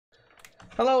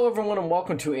Hello everyone and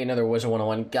welcome to another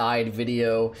Wizard101 guide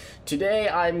video. Today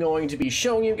I'm going to be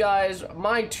showing you guys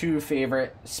my two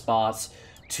favorite spots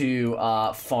to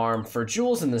farm for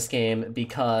jewels in this game,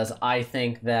 because I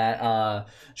think that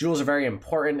jewels are very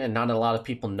important and not a lot of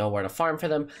people know where to farm for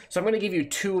them. So I'm going to give you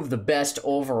two of the best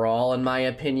overall in my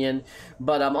opinion,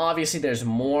 but obviously there's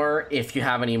more. If you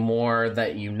have any more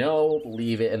that you know,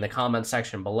 leave it in the comment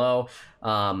section below.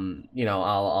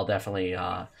 I'll definitely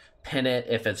pin it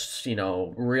if it's,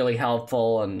 really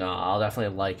helpful, and I'll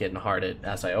definitely like it and heart it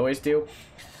as I always do.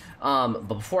 But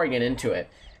before I get into it,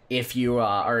 if you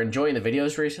are enjoying the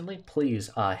videos recently, please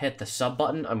hit the sub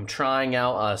button. I'm trying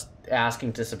out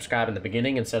asking to subscribe in the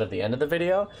beginning instead of the end of the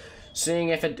video, seeing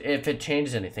if it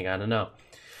changes anything. I don't know.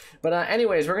 But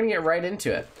anyways, we're gonna get right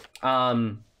into it.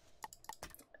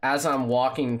 As I'm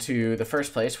walking to the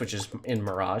first place, which is in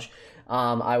Mirage,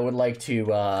 I would like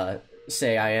to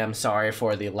say I am sorry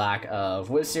for the lack of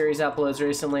Wiz series uploads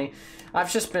recently.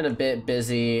 I've just been a bit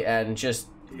busy and just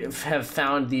have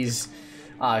found these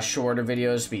shorter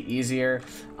videos to be easier.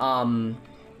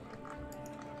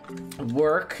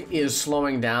 Work is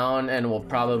slowing down and will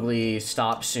probably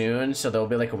stop soon, so there'll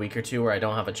be like a week or two where I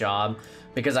don't have a job,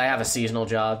 because I have a seasonal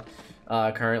job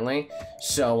currently.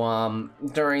 So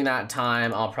during that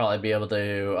time I'll probably be able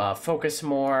to focus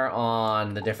more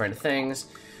on the different things.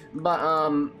 But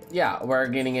yeah, we're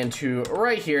getting into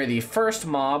right here the first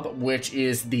mob, which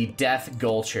is the Death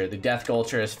Gulcher. The Death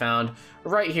Gulcher is found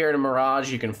right here in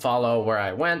Mirage. You can follow where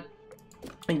I went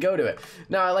and go to it.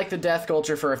 Now, I like the Death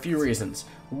Gulcher for a few reasons.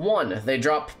 One, they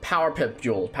drop Power Pip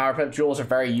Jewels. Power Pip Jewels are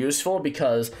very useful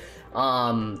because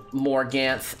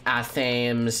Morganth,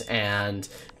 Athames, and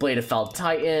Blade of Fell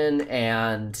Titan,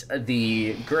 and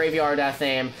the Graveyard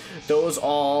Athame, those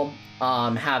all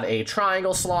have a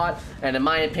triangle slot, and in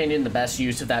my opinion the best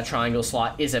use of that triangle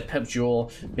slot is a Pip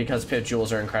Jewel, because Pip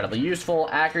Jewels are incredibly useful.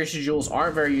 Accuracy Jewels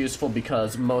aren't very useful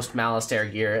because most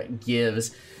Malistaire gear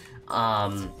gives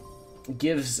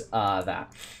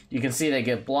that. You can see they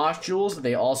give Block Jewels,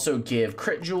 they also give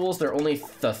Crit Jewels. They're only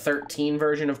the 13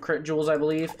 version of Crit Jewels, I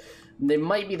believe. They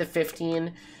might be the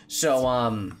 15,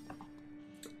 so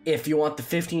if you want the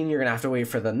 15 you're gonna have to wait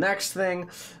for the next thing,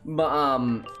 but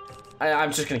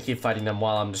I'm just gonna keep fighting them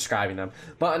while I'm describing them.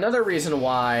 But another reason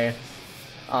why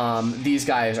these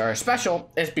guys are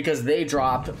special is because they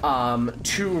drop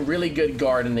two really good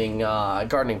gardening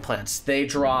plants. They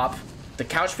drop the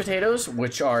couch potatoes,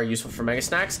 which are useful for mega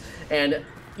snacks, and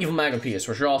evil magpies,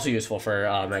 which are also useful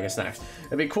for mega snacks.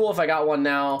 It'd be cool if I got one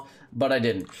now, but I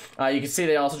didn't. You can see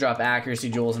they also drop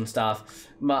accuracy jewels and stuff,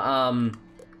 but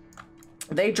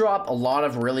they drop a lot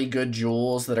of really good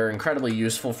jewels that are incredibly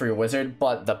useful for your wizard,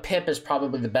 but the Pip is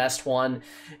probably the best one,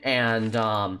 and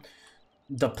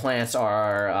the plants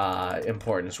are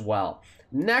important as well.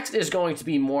 Next is going to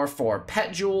be more for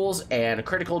pet jewels and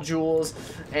critical jewels,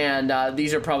 and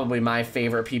these are probably my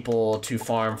favorite people to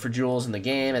farm for jewels in the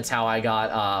game. It's how I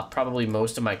got probably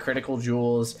most of my critical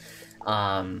jewels,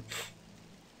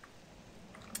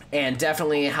 and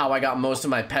definitely how I got most of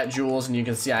my pet jewels. And you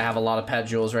can see I have a lot of pet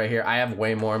jewels right here. I have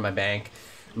way more in my bank,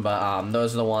 but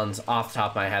those are the ones off the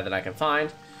top of my head that I can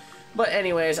find. But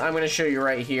anyways, I'm going to show you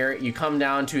right here. You come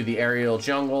down to the aerial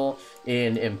jungle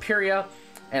in Imperia,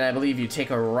 and I believe you take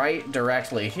a right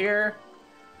directly here.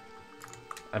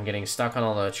 I'm getting stuck on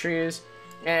all the trees.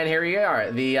 And here we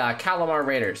are, the Calamar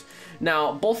Raiders.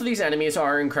 Now, both of these enemies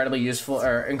are incredibly useful,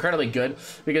 or incredibly good,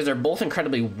 because they're both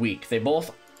incredibly weak. They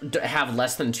both have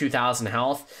less than 2,000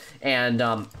 health, and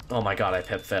oh my god, I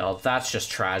pip failed. That's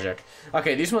just tragic.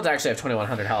 Okay, these ones actually have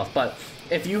 2,100 health, but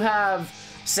if you have,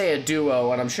 say, a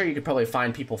duo, and I'm sure you could probably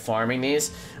find people farming these,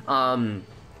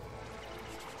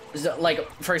 like,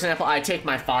 for example, I take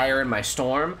my fire and my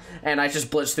storm, and I just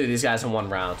blitz through these guys in one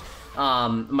round.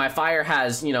 My fire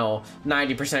has,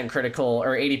 90% critical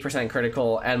or 80%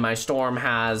 critical, and my storm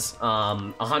has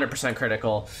 100%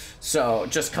 critical. So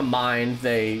just combined,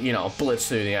 they, blitz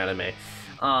through the enemy.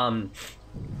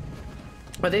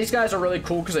 But these guys are really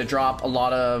cool because they drop a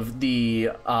lot of the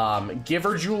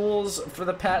giver jewels for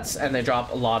the pets, and they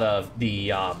drop a lot of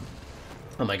the oh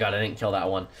my god, I didn't kill that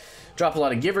one. Drop a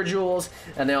lot of giver jewels,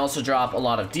 and they also drop a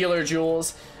lot of dealer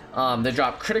jewels. They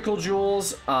drop critical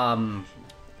jewels.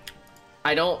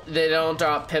 They don't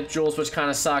drop pip jewels, which kind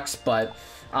of sucks, but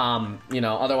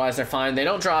otherwise they're fine. They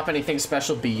don't drop anything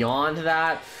special beyond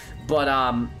that, but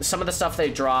some of the stuff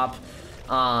they drop,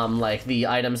 like the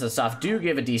items and stuff, do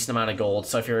give a decent amount of gold.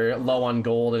 So if you're low on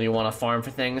gold and you want to farm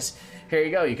for things, here you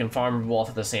go. You can farm both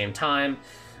at the same time.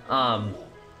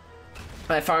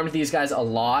 I farmed these guys a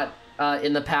lot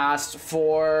in the past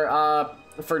for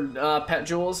pet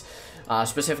jewels,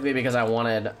 specifically because I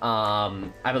wanted,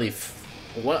 I believe,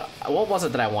 what was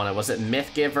it that I wanted? Was it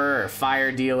Myth Giver or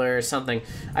Fire Dealer or something?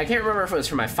 I can't remember if it was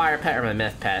for my Fire Pet or my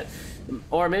Myth Pet.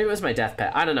 Or maybe it was my Death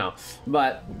Pet. I don't know.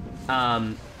 But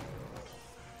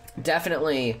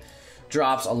definitely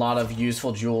drops a lot of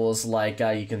useful jewels. Like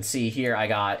you can see here, I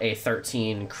got a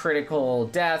 13 critical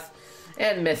death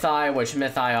and Myth-Eye, which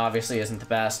Myth-Eye obviously isn't the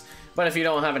best. But if you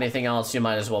don't have anything else, you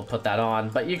might as well put that on.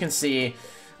 But you can see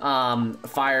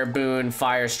Fire Boon,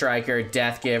 Fire Striker,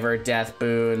 Death Giver, Death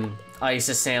Boon, Ice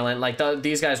Assailant. Like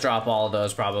these guys drop all of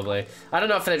those probably. I don't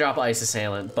know if they drop Ice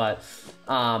Assailant, but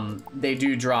they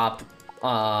do drop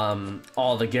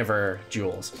all the Giver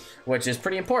jewels, which is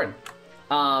pretty important.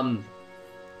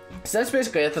 So that's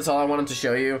basically it. That's all I wanted to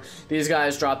show you. These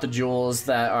guys drop the jewels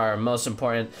that are most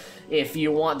important. If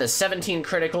you want the 17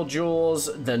 critical jewels,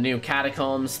 the new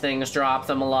Catacombs things drop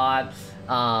them a lot.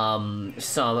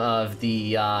 Some of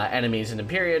the enemies in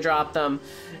Imperia drop them,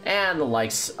 and the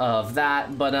likes of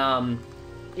that. But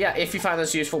yeah, if you find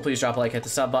this useful, please drop a like, hit the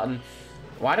sub button.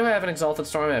 Why do I have an Exalted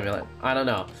Storm Amulet? I don't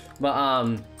know.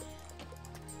 But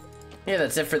yeah,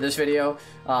 that's it for this video.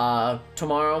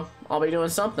 Tomorrow I'll be doing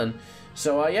something.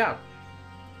 So yeah,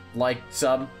 like,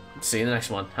 sub, see you in the next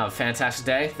one. Have a fantastic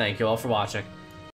day. Thank you all for watching.